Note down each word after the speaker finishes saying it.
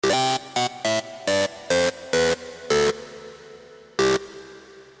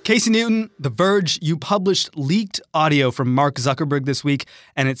Casey Newton, The Verge, you published leaked audio from Mark Zuckerberg this week,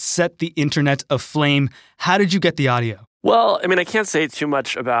 and it set the internet aflame. How did you get the audio? Well, I mean, I can't say too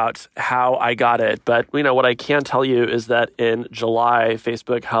much about how I got it, but what I can tell you is that in July,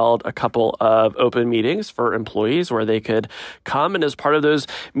 Facebook held a couple of open meetings for employees where they could come, and as part of those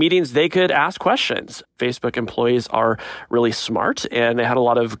meetings, they could ask questions. Facebook employees are really smart, and they had a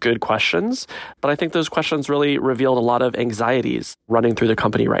lot of good questions, but I think those questions really revealed a lot of anxieties running through the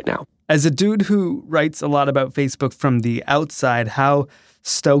company right now. As a dude who writes a lot about Facebook from the outside, how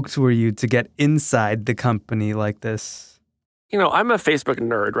stoked were you to get inside the company like this? I'm a Facebook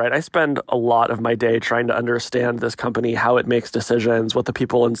nerd, right? I spend a lot of my day trying to understand this company, how it makes decisions, what the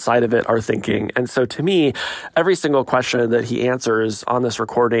people inside of it are thinking. And so to me, every single question that he answers on this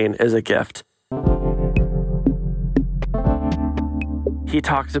recording is a gift. He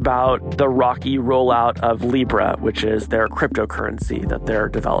talks about the rocky rollout of Libra, which is their cryptocurrency that they're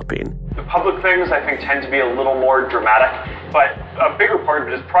developing. The public things, I think, tend to be a little more dramatic, but a bigger part of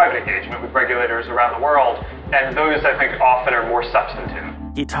it is private engagement with regulators around the world, and those, I think, often are more substantive.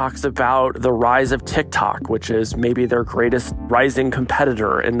 He talks about the rise of TikTok, which is maybe their greatest rising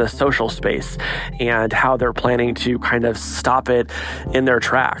competitor in the social space, and how they're planning to kind of stop it in their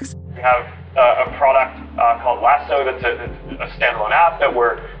tracks. We have a product called Lasso that's a standalone app that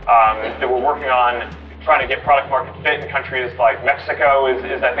we're working on, trying to get product market fit in countries like Mexico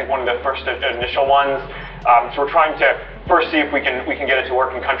is I think one of the first initial ones. So we're trying to first see if we can get it to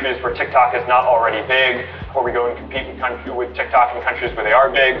work in countries where TikTok is not already big, or we go and compete with TikTok in countries where they are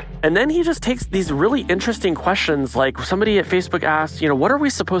big. And then he just takes these really interesting questions, like somebody at Facebook asked, what are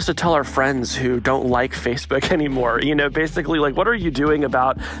we supposed to tell our friends who don't like Facebook anymore? Basically, like, what are you doing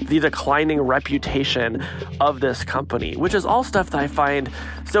about the declining reputation of this company? Which is all stuff that I find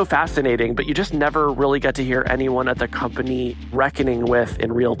so fascinating, but you just never really get to hear anyone at the company reckoning with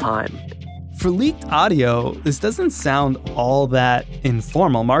in real time. For leaked audio, this doesn't sound all that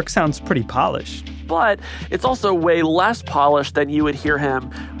informal. Mark sounds pretty polished. But it's also way less polished than you would hear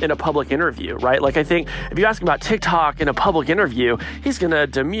him in a public interview, right? Like, I think if you ask him about TikTok in a public interview, he's going to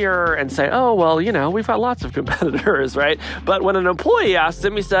demur and say, oh, well, we've got lots of competitors, right? But when an employee asks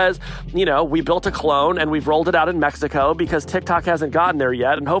him, he says, we built a clone and we've rolled it out in Mexico because TikTok hasn't gotten there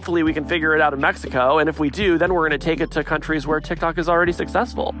yet. And hopefully we can figure it out in Mexico. And if we do, then we're going to take it to countries where TikTok is already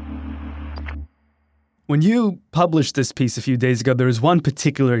successful. When you published this piece a few days ago, there was one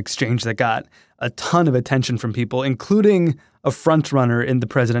particular exchange that got a ton of attention from people, including a frontrunner in the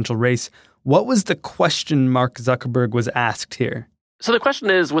presidential race. What was the question Mark Zuckerberg was asked here? So the question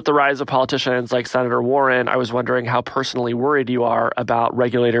is, with the rise of politicians like Senator Warren, I was wondering how personally worried you are about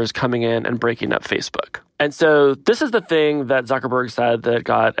regulators coming in and breaking up Facebook. And so this is the thing that Zuckerberg said that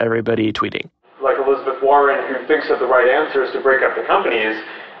got everybody tweeting. Like Elizabeth Warren, who thinks of the right answers to break up the companies,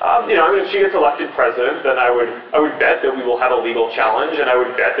 if she gets elected president, then I would bet that we will have a legal challenge, and I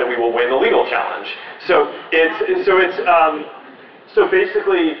would bet that we will win the legal challenge. So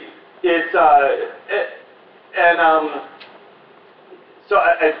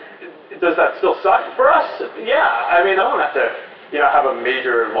does that still suck for us? Yeah, I don't have to, have a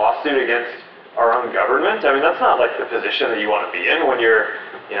major lawsuit against our own government. That's not like the position that you want to be in when you're,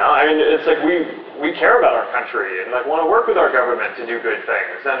 it's like we care about our country and want to work with our government to do good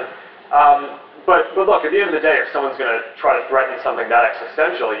things. And but look, at the end of the day, if someone's going to try to threaten something that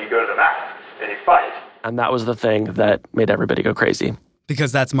existential, you go to the mat and you fight. And that was the thing that made everybody go crazy.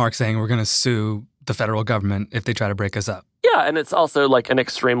 Because that's Mark saying we're going to sue the federal government if they try to break us up. Yeah, and it's also like an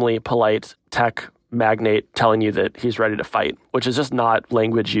extremely polite tech magnate telling you that he's ready to fight, which is just not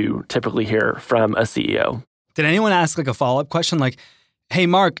language you typically hear from a CEO. Did anyone ask a follow-up question like, hey,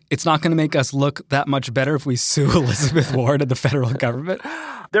 Mark, it's not going to make us look that much better if we sue Elizabeth Warren and the federal government?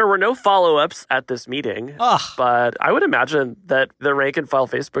 There were no follow-ups at this meeting, but I would imagine that the rank-and-file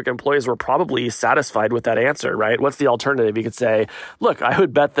Facebook employees were probably satisfied with that answer, right? What's the alternative? You could say, look, I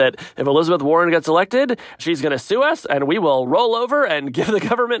would bet that if Elizabeth Warren gets elected, she's going to sue us, and we will roll over and give the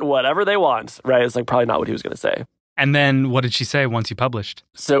government whatever they want, right? It's probably not what he was going to say. And then what did she say once you published?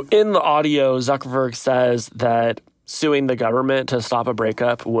 So in the audio, Zuckerberg says that suing the government to stop a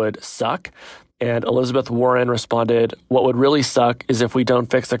breakup would suck. And Elizabeth Warren responded, what would really suck is if we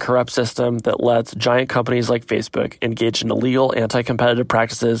don't fix a corrupt system that lets giant companies like Facebook engage in illegal anti-competitive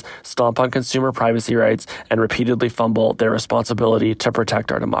practices, stomp on consumer privacy rights, and repeatedly fumble their responsibility to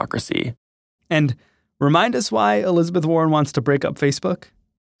protect our democracy. And remind us why Elizabeth Warren wants to break up Facebook?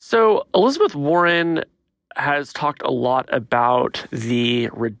 So Elizabeth Warren has talked a lot about the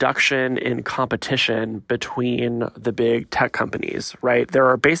reduction in competition between the big tech companies, right? There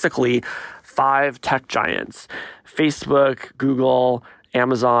are basically 5 tech giants, Facebook, Google,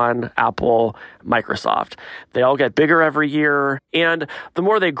 Amazon, Apple, Microsoft. They all get bigger every year. And the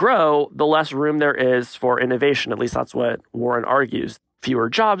more they grow, the less room there is for innovation. At least that's what Warren argues.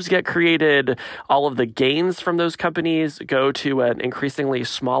 Fewer jobs get created. All of the gains from those companies go to an increasingly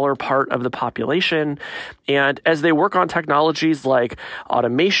smaller part of the population. And as they work on technologies like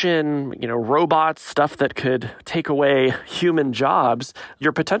automation, robots, stuff that could take away human jobs,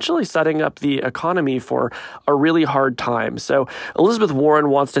 you're potentially setting up the economy for a really hard time. So Elizabeth Warren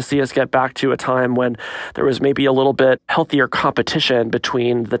wants to see us get back to a time when there was maybe a little bit healthier competition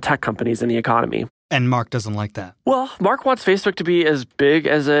between the tech companies and the economy. And Mark doesn't like that. Well, Mark wants Facebook to be as big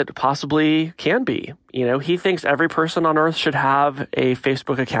as it possibly can be. He thinks every person on earth should have a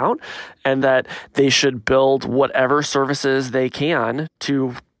Facebook account and that they should build whatever services they can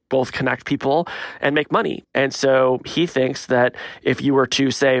to both connect people and make money. And so he thinks that if you were to,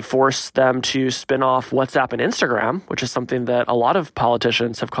 say, force them to spin off WhatsApp and Instagram, which is something that a lot of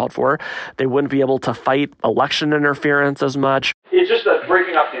politicians have called for, they wouldn't be able to fight election interference as much. It's just that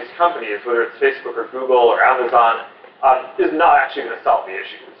breaking up these companies, whether it's Facebook or Google or Amazon, is not actually going to solve the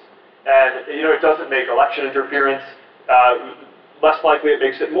issues. And, it doesn't make election interference less likely, it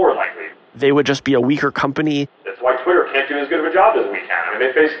makes it more likely. They would just be a weaker company. That's why Twitter can't do as good of a job as we can.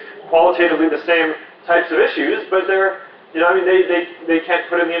 They face qualitatively the same types of issues, but they can't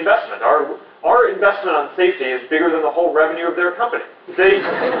put in the investment. Our investment on safety is bigger than the whole revenue of their company. They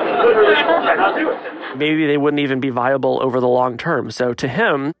literally cannot do it. Maybe they wouldn't even be viable over the long term. So to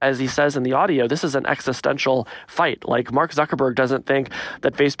him, as he says in the audio, this is an existential fight. Like Mark Zuckerberg doesn't think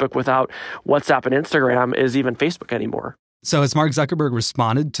that Facebook without WhatsApp and Instagram is even Facebook anymore. So has Mark Zuckerberg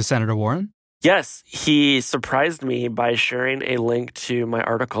responded to Senator Warren? Yes, he surprised me by sharing a link to my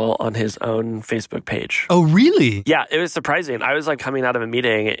article on his own Facebook page. Oh, really? Yeah, it was surprising. I was coming out of a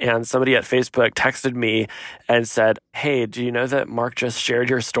meeting and somebody at Facebook texted me and said, "Hey, do you know that Mark just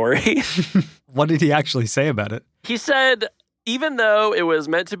shared your story?" What did he actually say about it? He said, even though it was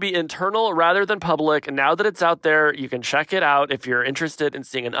meant to be internal rather than public, now that it's out there, you can check it out if you're interested in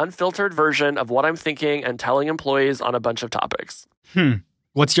seeing an unfiltered version of what I'm thinking and telling employees on a bunch of topics.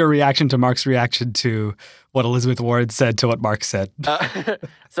 What's your reaction to Mark's reaction to what Elizabeth Warren said to what Mark said?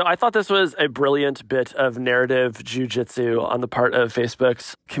 So I thought this was a brilliant bit of narrative jujitsu on the part of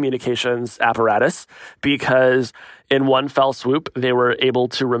Facebook's communications apparatus, because in one fell swoop, they were able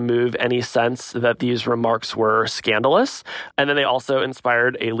to remove any sense that these remarks were scandalous. And then they also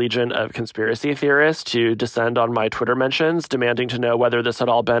inspired a legion of conspiracy theorists to descend on my Twitter mentions, demanding to know whether this had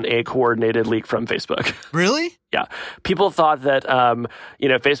all been a coordinated leak from Facebook. Really? Yeah. People thought that,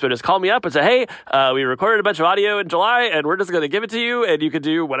 Facebook just called me up and said, hey, we recorded a bunch of audio in July and we're just going to give it to you and you can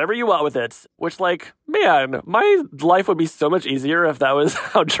do whatever you want with it. Which, man, my life would be so much easier if that was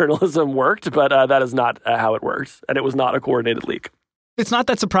how journalism worked, but that is not how it worked. And it was not a coordinated leak. It's not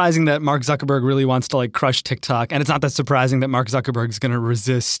that surprising that Mark Zuckerberg really wants to crush TikTok. And it's not that surprising that Mark Zuckerberg's going to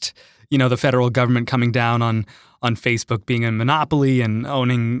resist, the federal government coming down on Facebook being a monopoly and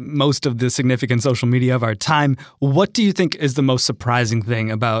owning most of the significant social media of our time. What do you think is the most surprising thing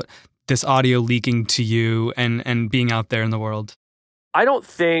about this audio leaking to you and being out there in the world? I don't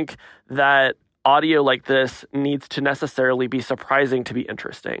think that audio like this needs to necessarily be surprising to be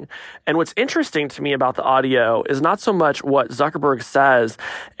interesting. And what's interesting to me about the audio is not so much what Zuckerberg says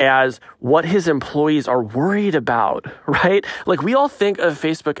as what his employees are worried about, right? We all think of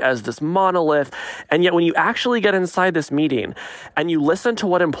Facebook as this monolith, and yet when you actually get inside this meeting and you listen to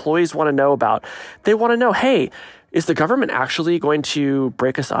what employees want to know about, they want to know, hey, is the government actually going to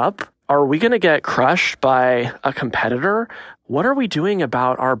break us up? Are we going to get crushed by a competitor? What are we doing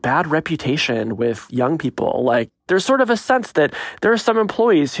about our bad reputation with young people? There's sort of a sense that there are some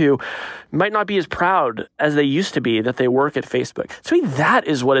employees who might not be as proud as they used to be that they work at Facebook. To me, that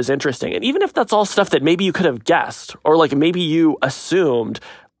is what is interesting. And even if that's all stuff that maybe you could have guessed or maybe you assumed,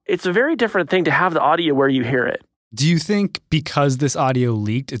 it's a very different thing to have the audio where you hear it. Do you think because this audio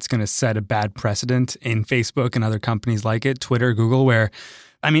leaked, it's going to set a bad precedent in Facebook and other companies like it, Twitter, Google, where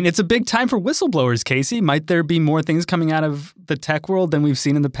it's a big time for whistleblowers, Casey. Might there be more things coming out of the tech world than we've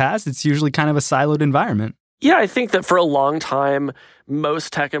seen in the past? It's usually kind of a siloed environment. Yeah, I think that for a long time,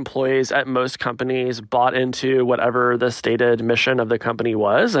 most tech employees at most companies bought into whatever the stated mission of the company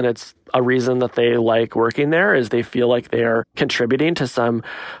was. And it's a reason that they like working there is they feel like they're contributing to some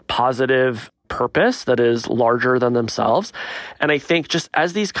positive purpose that is larger than themselves. And I think just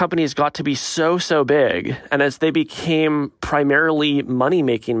as these companies got to be so big, and as they became primarily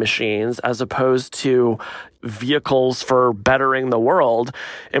money-making machines as opposed to vehicles for bettering the world,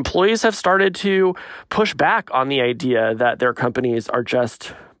 employees have started to push back on the idea that their companies are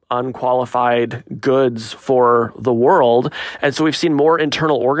just unqualified goods for the world. And so we've seen more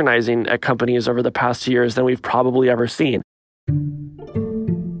internal organizing at companies over the past 2 years than we've probably ever seen.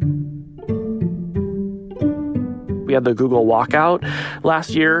 We had the Google walkout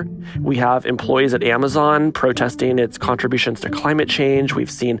last year. We have employees at Amazon protesting its contributions to climate change.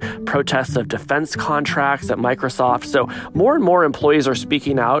 We've seen protests of defense contracts at Microsoft. So more and more employees are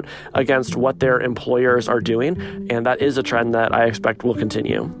speaking out against what their employers are doing. And that is a trend that I expect will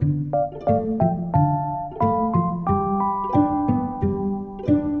continue.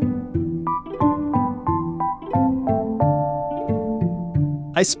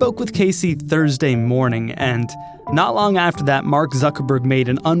 I spoke with Casey Thursday morning, and not long after that, Mark Zuckerberg made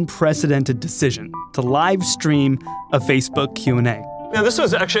an unprecedented decision to live stream a Facebook Q&A. Now, this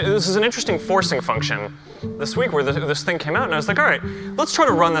is an interesting forcing function this week where this thing came out, and I was like, all right, let's try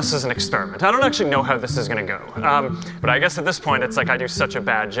to run this as an experiment. I don't actually know how this is going to go. But I guess at this point, it's like I do such a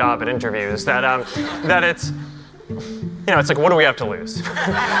bad job at interviews that it's, it's like, what do we have to lose?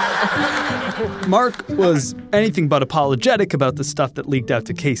 Mark was anything but apologetic about the stuff that leaked out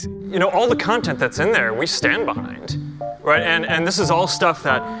to Casey. All the content that's in there, we stand behind, right? And this is all stuff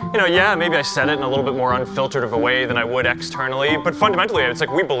that, maybe I said it in a little bit more unfiltered of a way than I would externally, but fundamentally, it's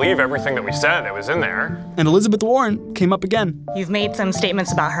like we believe everything that we said that was in there. And Elizabeth Warren came up again. You've made some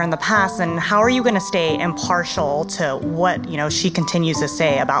statements about her in the past, and how are you going to stay impartial to what, she continues to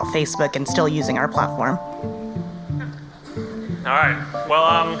say about Facebook and still using our platform? All right,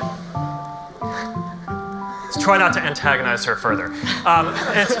 well, let's try not to antagonize her further.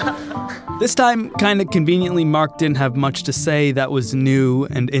 This time, kind of conveniently, Mark didn't have much to say that was new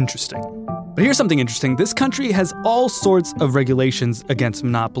and interesting. But here's something interesting. This country has all sorts of regulations against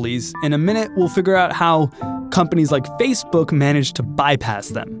monopolies. In a minute, we'll figure out how companies like Facebook manage to bypass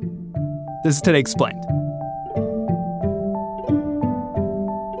them. This is Today Explained.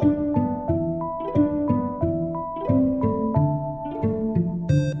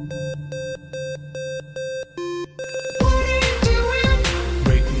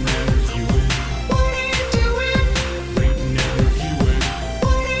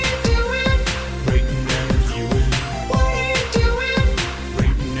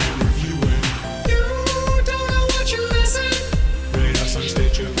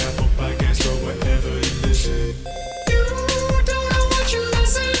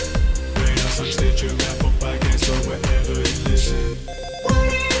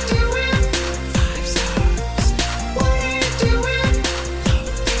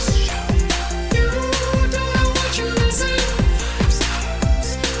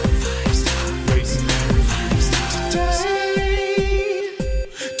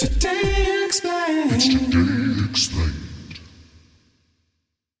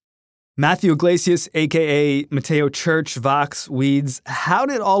 Matthew Iglesias, a.k.a. Mateo Church, Vox, Weeds. How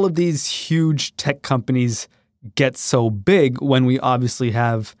did all of these huge tech companies get so big when we obviously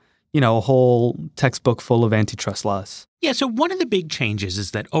have, a whole textbook full of antitrust laws? Yeah, so one of the big changes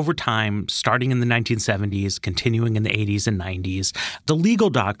is that over time, starting in the 1970s, continuing in the 80s and 90s, the legal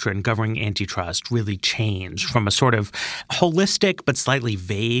doctrine governing antitrust really changed from a sort of holistic but slightly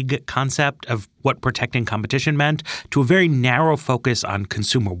vague concept of what protecting competition meant to a very narrow focus on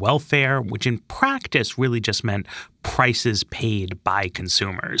consumer welfare, which in practice really just meant prices paid by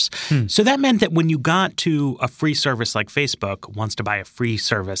consumers. So that meant that when you got to a free service like Facebook wants to buy a free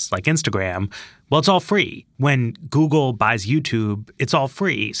service like Instagram, well, it's all free. When Google buys YouTube, it's all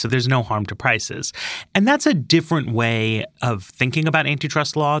free, so there's no harm to prices. And that's a different way of thinking about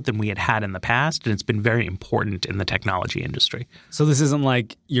antitrust law than we had in the past, and it's been very important in the technology industry. So this isn't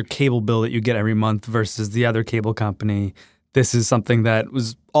like your cable bill that you get every month versus the other cable company. This is something that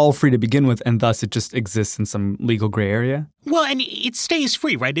was all free to begin with, and thus it just exists in some legal gray area? Well, and it stays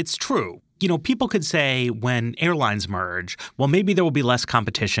free, right? It's true. People could say when airlines merge, well, maybe there will be less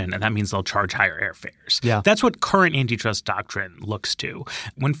competition, and that means they'll charge higher airfares. Yeah. That's what current antitrust doctrine looks to.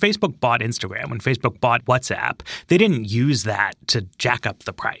 When Facebook bought Instagram, when Facebook bought WhatsApp, they didn't use that to jack up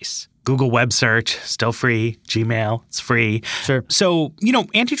the price. Google Web Search, still free. Gmail, it's free. Sure. So,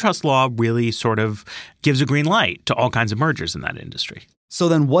 antitrust law really sort of gives a green light to all kinds of mergers in that industry. So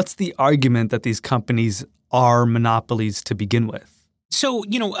then what's the argument that these companies are monopolies to begin with? So,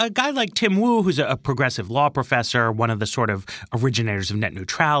 a guy like Tim Wu, who's a progressive law professor, one of the sort of originators of net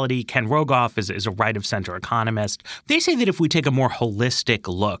neutrality, Ken Rogoff is a right-of-center economist. They say that if we take a more holistic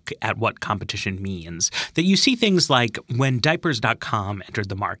look at what competition means, that you see things like when Diapers.com entered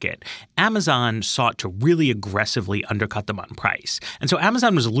the market, Amazon sought to really aggressively undercut them on price. And so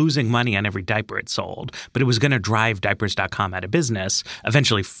Amazon was losing money on every diaper it sold, but it was going to drive Diapers.com out of business,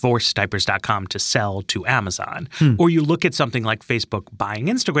 eventually force Diapers.com to sell to Amazon. Or you look at something like Facebook Facebook buying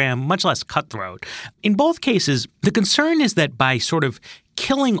Instagram, much less cutthroat. In both cases, the concern is that by sort of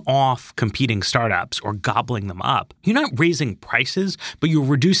killing off competing startups or gobbling them up, you're not raising prices, but you're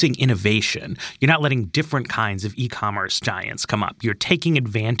reducing innovation. You're not letting different kinds of e-commerce giants come up. You're taking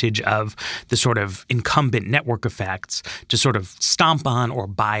advantage of the sort of incumbent network effects to sort of stomp on or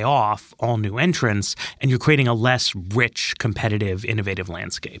buy off all new entrants, and you're creating a less rich, competitive, innovative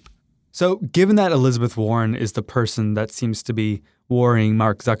landscape. So given that Elizabeth Warren is the person that seems to be worrying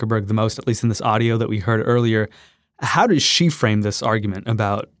Mark Zuckerberg the most, at least in this audio that we heard earlier, how does she frame this argument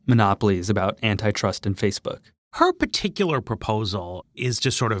about monopolies, about antitrust in Facebook? Her particular proposal is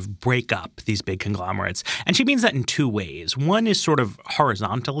to sort of break up these big conglomerates. And she means that in two ways. One is sort of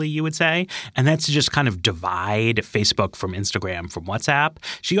horizontally, you would say, and that's to just kind of divide Facebook from Instagram, from WhatsApp.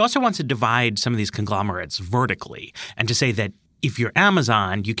 She also wants to divide some of these conglomerates vertically and to say that if you're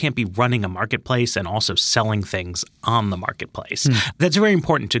Amazon, you can't be running a marketplace and also selling things on the marketplace. That's very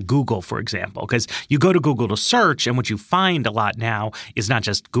important to Google, for example, because you go to Google to search, and what you find a lot now is not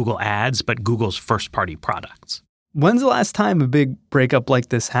just Google Ads, but Google's first-party products. When's the last time a big breakup like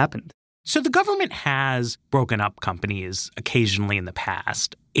this happened? So the government has broken up companies occasionally in the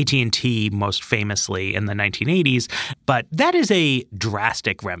past. AT&T most famously in the 1980s, but that is a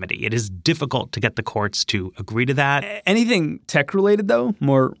drastic remedy. It is difficult to get the courts to agree to that. Anything tech-related, though,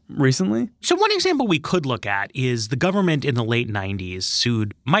 more recently? So one example we could look at is the government in the late 90s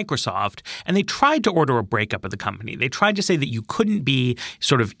sued Microsoft, and they tried to order a breakup of the company. They tried to say that you couldn't be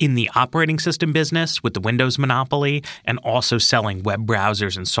sort of in the operating system business with the Windows monopoly and also selling web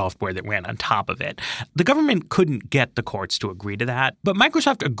browsers and software that ran on top of it. The government couldn't get the courts to agree to that, but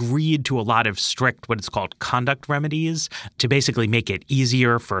Microsoft agreed to a lot of strict, what is called conduct remedies, to basically make it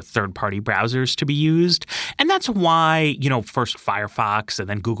easier for third-party browsers to be used. And that's why, first Firefox and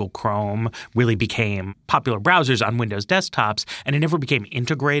then Google Chrome really became popular browsers on Windows desktops, and it never became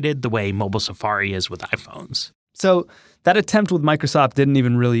integrated the way mobile Safari is with iPhones. So that attempt with Microsoft didn't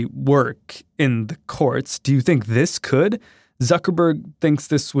even really work in the courts. Do you think this could? Zuckerberg thinks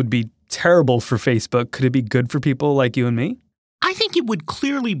this would be terrible for Facebook. Could it be good for people like you and me? I think it would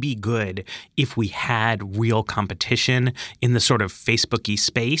clearly be good if we had real competition in the sort of Facebook-y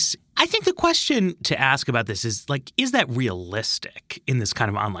space. I think the question to ask about this is, is that realistic in this kind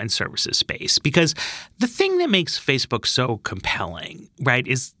of online services space? Because the thing that makes Facebook so compelling, right,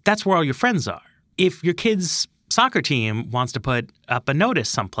 is that's where all your friends are. If your kid's soccer team wants to put up a notice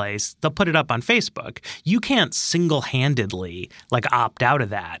someplace, they'll put it up on Facebook. You can't single-handedly opt out of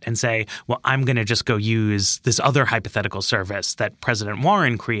that and say, well, I'm going to just go use this other hypothetical service that President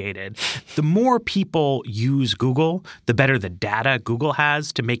Warren created. The more people use Google, the better the data Google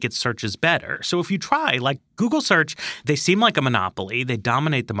has to make its searches better. So if you try, Google search, they seem like a monopoly. They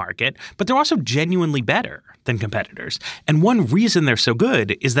dominate the market, but they're also genuinely better than competitors. And one reason they're so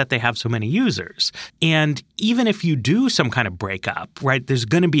good is that they have so many users. And even if you do some kind of breakup, right, there's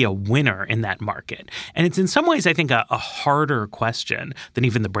going to be a winner in that market. And it's in some ways, I think, a harder question than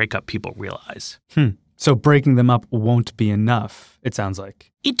even the breakup people realize. So breaking them up won't be enough, it sounds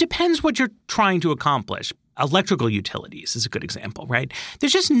like. It depends what you're trying to accomplish. Electrical utilities is a good example, right?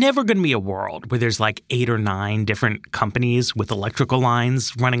 There's just never going to be a world where there's 8 or 9 different companies with electrical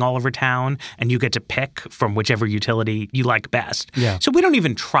lines running all over town, and you get to pick from whichever utility you like best. Yeah. So we don't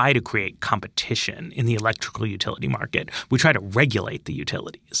even try to create competition in the electrical utility market. We try to regulate the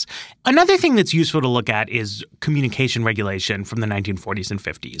utilities. Another thing that's useful to look at is communication regulation from the 1940s and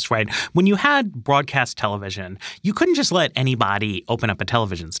 50s, right? When you had broadcast television, you couldn't just let anybody open up a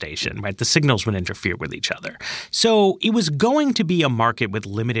television station, right? The signals would interfere with each other. So it was going to be a market with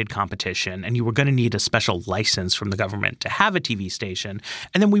limited competition, and you were going to need a special license from the government to have a TV station.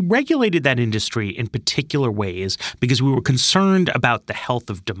 And then we regulated that industry in particular ways because we were concerned about the health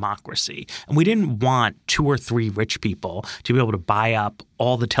of democracy. And we didn't want 2 or 3 rich people to be able to buy up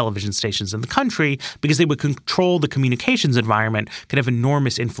all the television stations in the country because they would control the communications environment, could have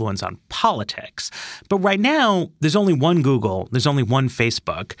enormous influence on politics. But right now, there's only one Google, there's only one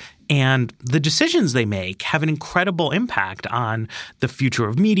Facebook, and the decisions they make have an incredible impact on the future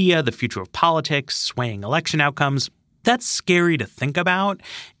of media, the future of politics, swaying election outcomes. That's scary to think about,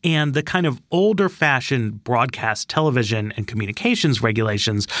 and the kind of older-fashioned broadcast television and communications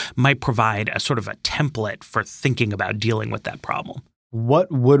regulations might provide a sort of a template for thinking about dealing with that problem.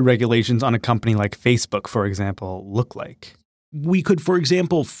 What would regulations on a company like Facebook, for example, look like? We could, for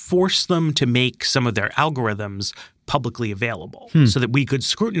example, force them to make some of their algorithms publicly available so that we could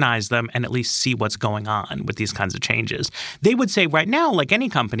scrutinize them and at least see what's going on with these kinds of changes. They would say right now, like any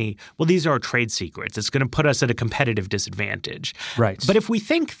company, well, these are our trade secrets. It's going to put us at a competitive disadvantage. Right. But if we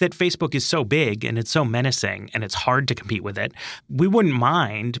think that Facebook is so big and it's so menacing and it's hard to compete with it, we wouldn't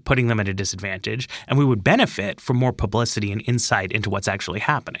mind putting them at a disadvantage, and we would benefit from more publicity and insight into what's actually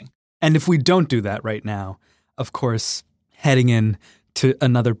happening. And if we don't do that right now, of course, heading in to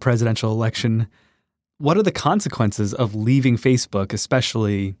another presidential election, what are the consequences of leaving Facebook,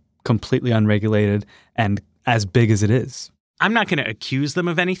 especially completely unregulated and as big as it is? I'm not going to accuse them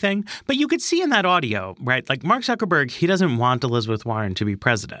of anything, but you could see in that audio, right? Like Mark Zuckerberg, he doesn't want Elizabeth Warren to be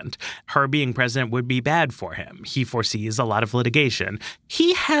president. Her being president would be bad for him. He foresees a lot of litigation.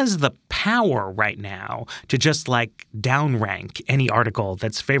 He has the power right now to just like downrank any article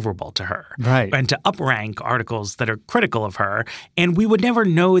that's favorable to her. Right. And to uprank articles that are critical of her. And we would never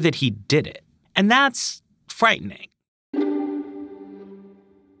know that he did it. And that's frightening.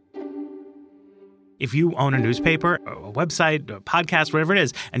 If you own a newspaper, a website, a podcast, whatever it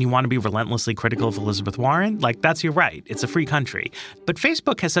is, and you want to be relentlessly critical of Elizabeth Warren, like that's your right. It's a free country. But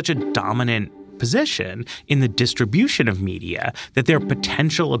Facebook has such a dominant position in the distribution of media that their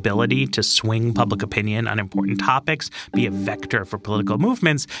potential ability to swing public opinion on important topics, be a vector for political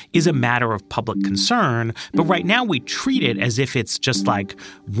movements, is a matter of public concern. But right now we treat it as if it's just like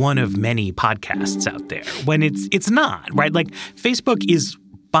one of many podcasts out there, when it's not, right? Like Facebook is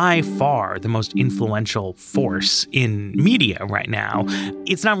by far the most influential force in media right now.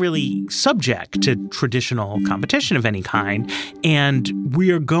 It's not really subject to traditional competition of any kind, and we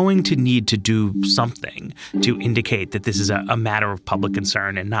are going to need to do something to indicate that this is a matter of public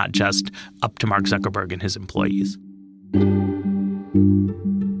concern and not just up to Mark Zuckerberg and his employees.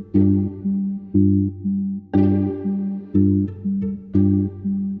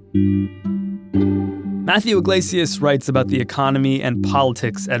 Matthew Iglesias writes about the economy and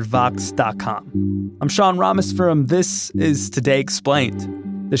politics at Vox.com. I'm Sean Rameswaram. This is Today Explained.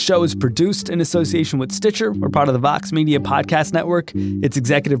 The show is produced in association with Stitcher. We're part of the Vox Media Podcast Network. Its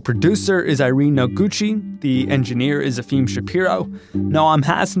executive producer is Irene Noguchi. The engineer is Afim Shapiro. Noam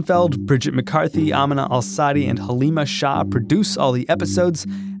Hassenfeld, Bridget McCarthy, Amina Al-Sadi, and Halima Shah produce all the episodes,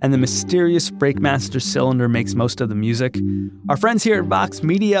 and the mysterious Breakmaster Cylinder makes most of the music. Our friends here at Vox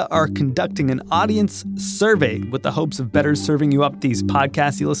Media are conducting an audience survey with the hopes of better serving you up these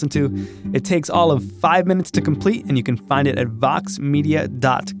podcasts you listen to. It takes all of 5 minutes to complete, and you can find it at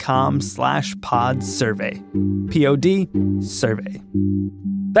voxmedia.com/podsurvey. POD survey.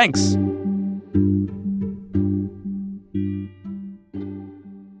 Thanks.